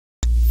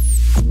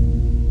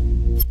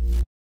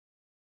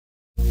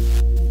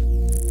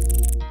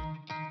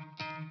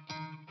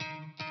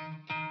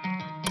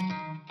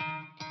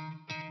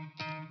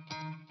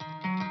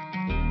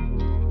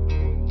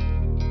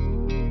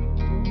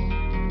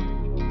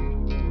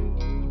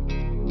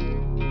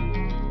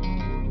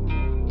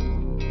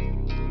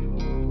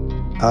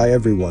Hi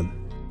everyone.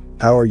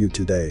 How are you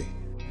today?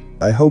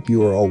 I hope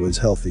you are always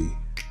healthy.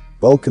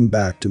 Welcome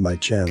back to my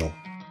channel.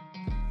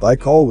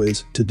 Like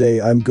always,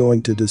 today I'm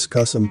going to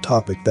discuss some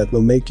topic that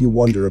will make you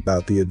wonder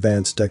about the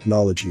advanced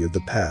technology of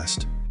the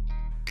past.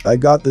 I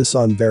got this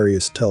on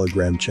various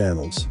Telegram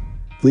channels.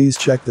 Please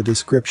check the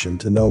description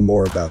to know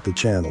more about the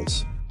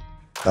channels.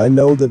 I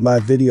know that my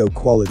video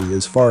quality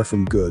is far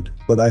from good,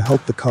 but I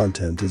hope the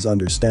content is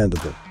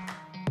understandable.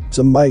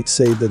 Some might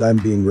say that I'm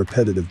being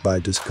repetitive by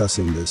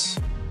discussing this.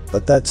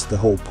 But that's the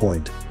whole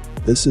point.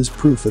 This is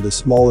proof of the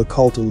small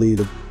occult elite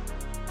of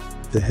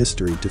the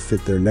history to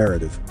fit their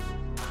narrative.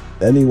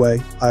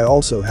 Anyway, I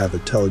also have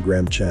a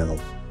Telegram channel.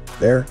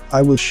 There,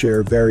 I will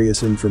share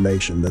various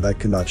information that I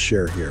cannot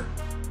share here.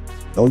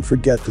 Don't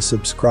forget to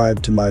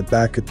subscribe to my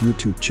backup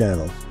YouTube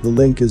channel, the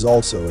link is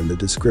also in the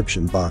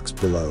description box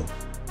below.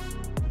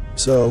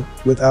 So,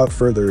 without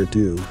further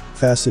ado,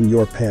 fasten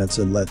your pants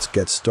and let's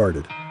get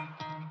started.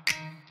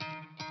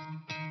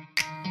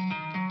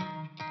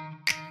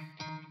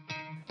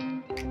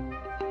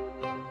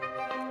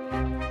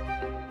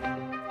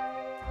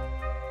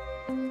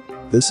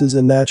 This is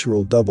a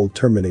natural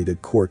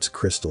double-terminated quartz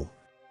crystal.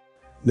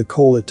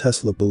 Nikola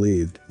Tesla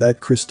believed that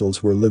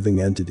crystals were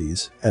living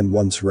entities and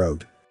once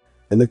wrote,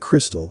 "In the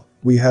crystal,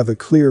 we have a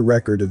clear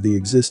record of the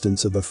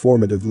existence of a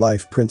formative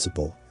life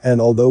principle, and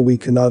although we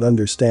cannot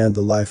understand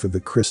the life of a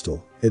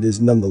crystal, it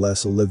is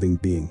nonetheless a living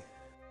being."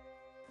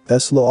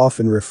 Tesla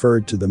often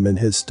referred to them in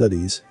his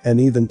studies, and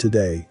even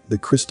today, the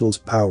crystal's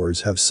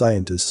powers have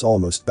scientists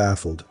almost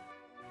baffled.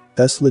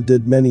 Tesla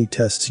did many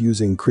tests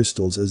using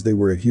crystals as they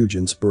were a huge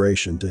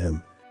inspiration to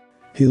him.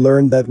 He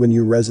learned that when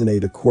you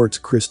resonate a quartz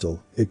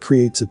crystal, it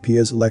creates a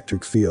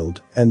piezoelectric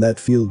field, and that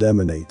field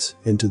emanates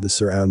into the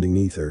surrounding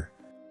ether.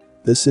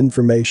 This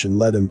information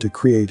led him to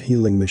create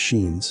healing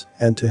machines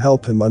and to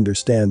help him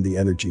understand the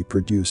energy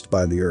produced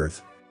by the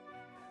earth.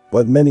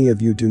 But many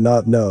of you do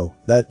not know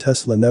that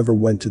Tesla never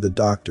went to the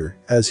doctor,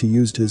 as he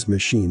used his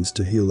machines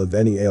to heal of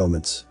any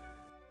ailments.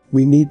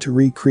 We need to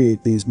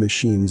recreate these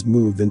machines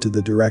move into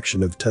the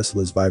direction of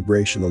Tesla's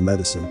vibrational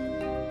medicine.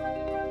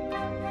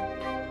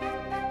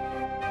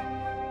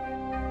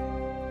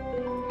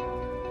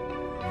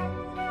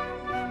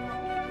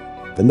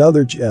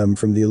 Another gem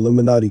from the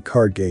Illuminati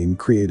card game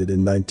created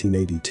in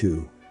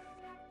 1982.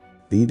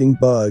 Eating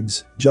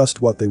bugs,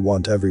 just what they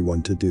want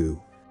everyone to do.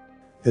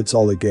 It's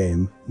all a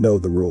game, know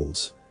the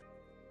rules.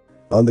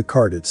 On the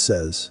card it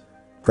says,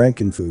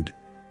 Frankenfood.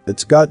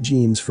 It's got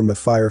genes from a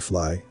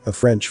firefly, a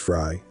French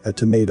fry, a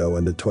tomato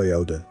and a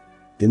Toyota.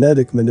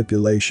 Genetic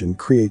manipulation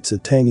creates a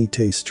tangy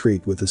taste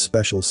treat with a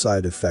special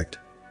side effect.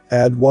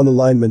 Add one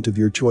alignment of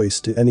your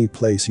choice to any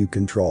place you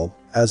control,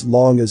 as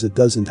long as it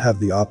doesn't have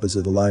the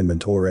opposite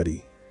alignment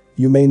already.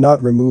 You may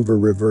not remove or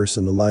reverse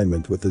an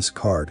alignment with this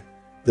card.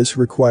 This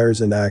requires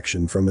an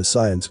action from a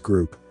science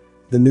group.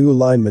 The new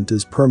alignment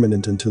is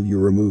permanent until you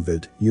remove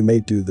it, you may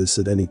do this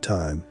at any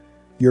time.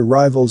 Your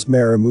rivals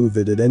may remove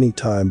it at any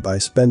time by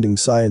spending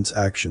science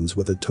actions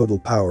with a total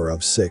power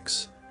of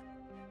 6.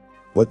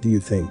 What do you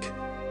think?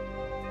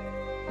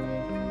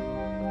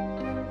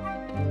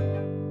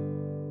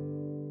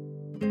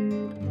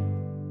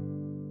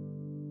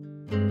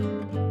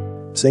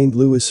 St.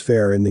 Louis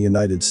Fair in the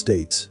United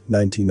States,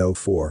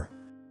 1904.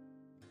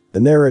 The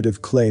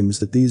narrative claims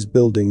that these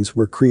buildings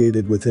were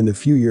created within a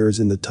few years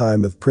in the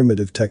time of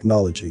primitive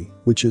technology,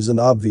 which is an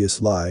obvious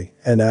lie,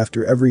 and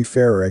after every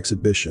fair or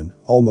exhibition,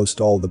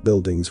 almost all the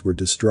buildings were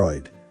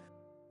destroyed.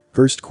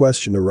 First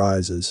question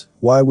arises,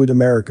 why would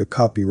America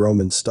copy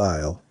Roman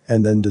style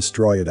and then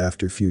destroy it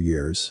after few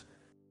years?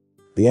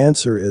 The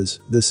answer is,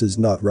 this is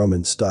not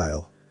Roman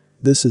style.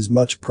 This is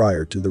much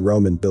prior to the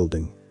Roman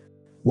building.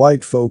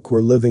 White folk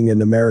were living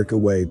in America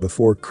way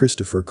before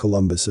Christopher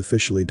Columbus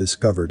officially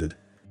discovered it.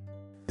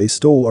 They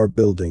stole our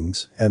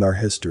buildings and our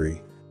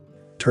history.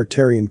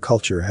 Tartarian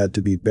culture had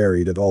to be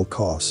buried at all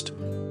cost.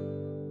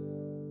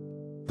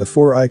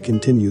 Before I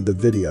continue the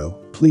video,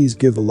 please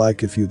give a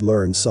like if you'd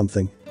learned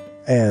something.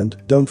 And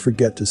don't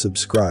forget to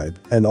subscribe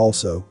and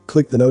also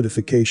click the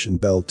notification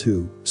bell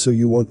too so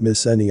you won't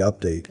miss any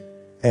update.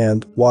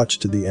 And watch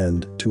to the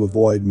end to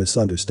avoid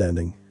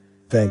misunderstanding.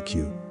 Thank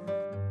you.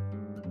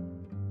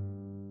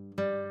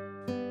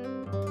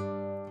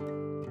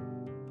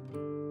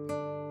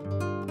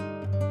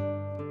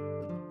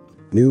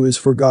 New is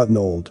forgotten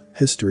old,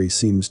 history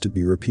seems to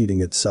be repeating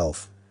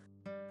itself.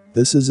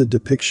 This is a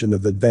depiction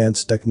of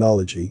advanced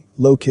technology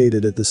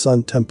located at the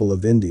Sun Temple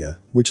of India,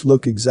 which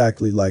look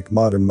exactly like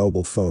modern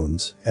mobile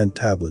phones and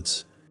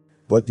tablets.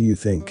 What do you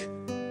think?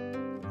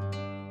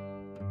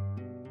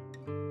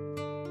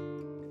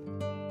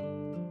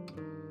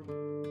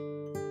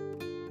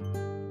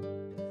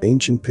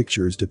 Ancient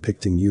pictures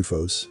depicting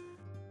UFOs.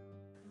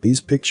 These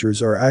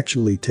pictures are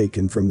actually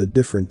taken from the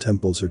different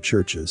temples or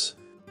churches.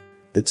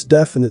 It's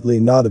definitely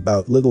not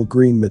about little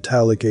green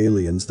metallic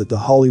aliens that the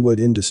Hollywood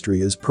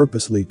industry is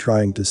purposely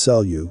trying to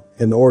sell you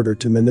in order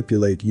to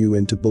manipulate you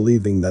into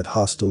believing that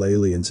hostile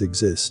aliens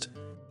exist.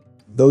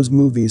 Those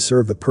movies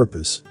serve a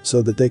purpose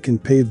so that they can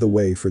pave the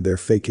way for their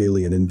fake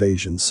alien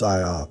invasion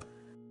psyop.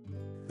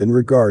 In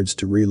regards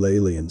to real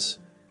aliens,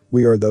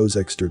 we are those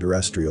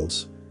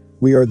extraterrestrials.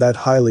 We are that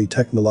highly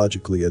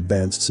technologically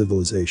advanced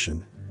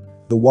civilization.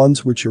 The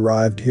ones which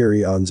arrived here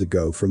eons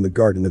ago from the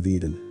Garden of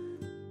Eden.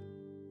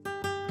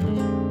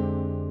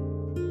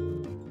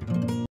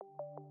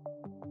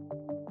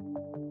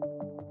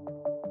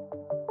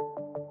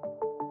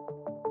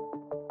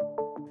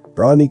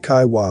 Bronny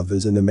Kaiwav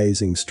is an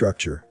amazing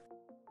structure.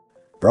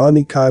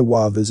 Bronny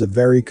Kaiwav is a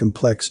very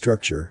complex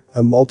structure,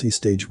 a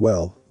multi-stage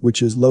well,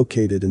 which is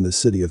located in the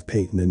city of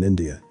Patan in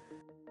India.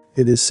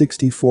 It is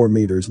 64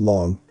 meters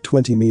long,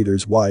 20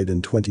 meters wide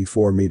and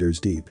 24 meters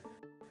deep.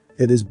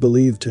 It is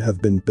believed to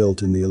have been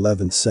built in the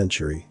 11th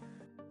century.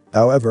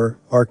 However,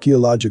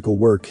 archaeological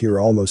work here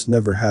almost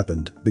never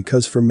happened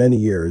because for many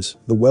years,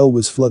 the well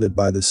was flooded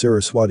by the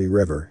Saraswati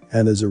River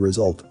and as a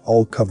result,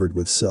 all covered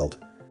with silt.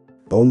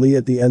 Only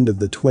at the end of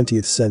the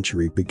 20th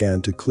century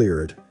began to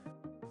clear it.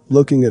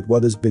 Looking at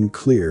what has been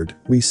cleared,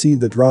 we see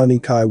that Bronny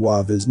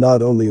Kaiwav is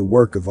not only a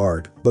work of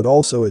art, but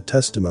also a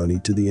testimony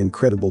to the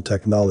incredible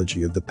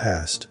technology of the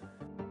past.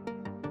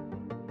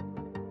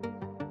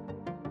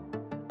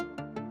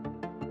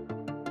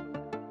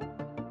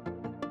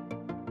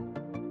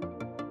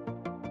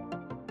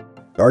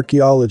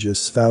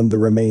 Archaeologists found the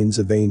remains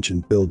of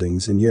ancient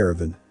buildings in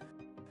Yerevan.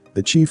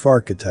 The chief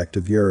architect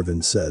of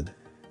Yerevan said,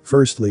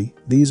 "Firstly,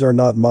 these are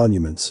not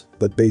monuments,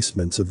 but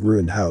basements of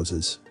ruined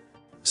houses.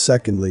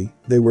 Secondly,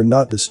 they were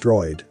not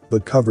destroyed,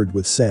 but covered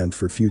with sand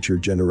for future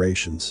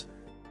generations.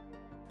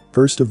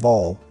 First of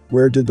all,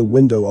 where did the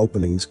window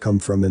openings come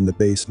from in the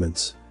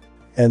basements?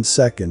 And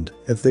second,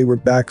 if they were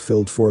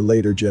backfilled for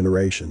later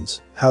generations,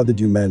 how did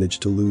you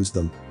manage to lose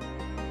them?"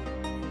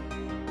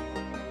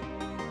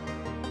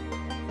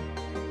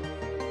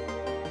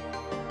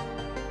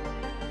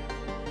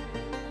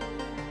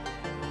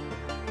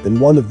 In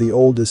one of the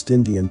oldest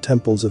Indian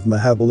temples of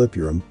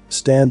Mahabalipuram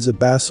stands a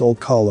basalt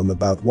column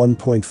about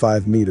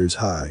 1.5 meters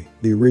high.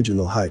 The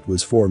original height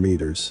was 4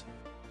 meters.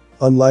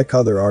 Unlike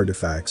other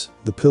artifacts,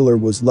 the pillar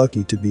was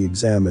lucky to be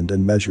examined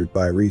and measured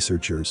by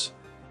researchers.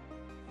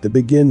 To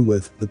begin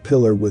with, the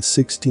pillar with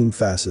 16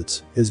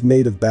 facets is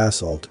made of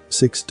basalt,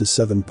 6 to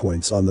 7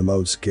 points on the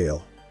Mohs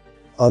scale.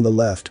 On the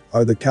left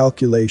are the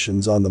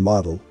calculations on the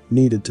model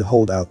needed to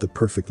hold out the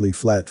perfectly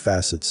flat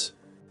facets.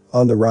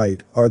 On the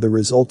right are the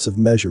results of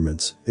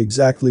measurements,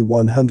 exactly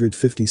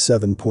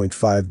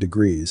 157.5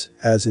 degrees,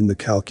 as in the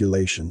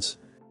calculations.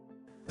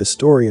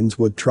 Historians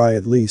would try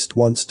at least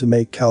once to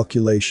make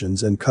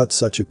calculations and cut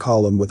such a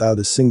column without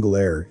a single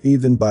error,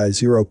 even by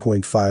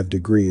 0.5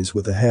 degrees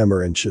with a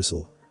hammer and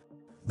chisel.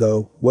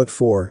 Though, what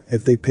for,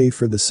 if they pay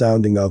for the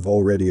sounding of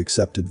already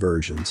accepted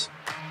versions?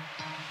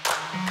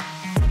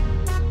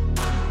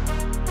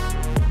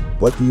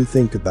 What do you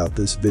think about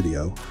this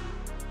video?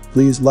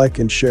 Please like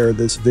and share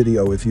this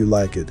video if you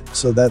like it,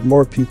 so that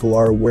more people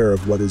are aware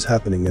of what is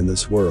happening in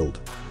this world.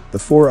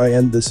 Before I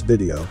end this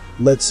video,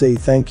 let's say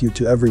thank you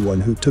to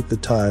everyone who took the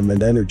time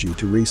and energy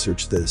to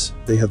research this.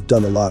 They have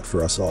done a lot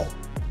for us all.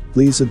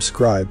 Please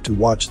subscribe to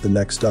watch the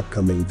next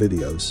upcoming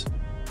videos.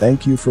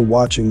 Thank you for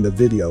watching the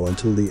video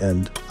until the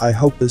end. I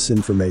hope this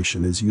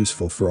information is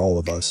useful for all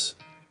of us.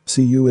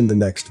 See you in the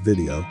next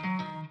video.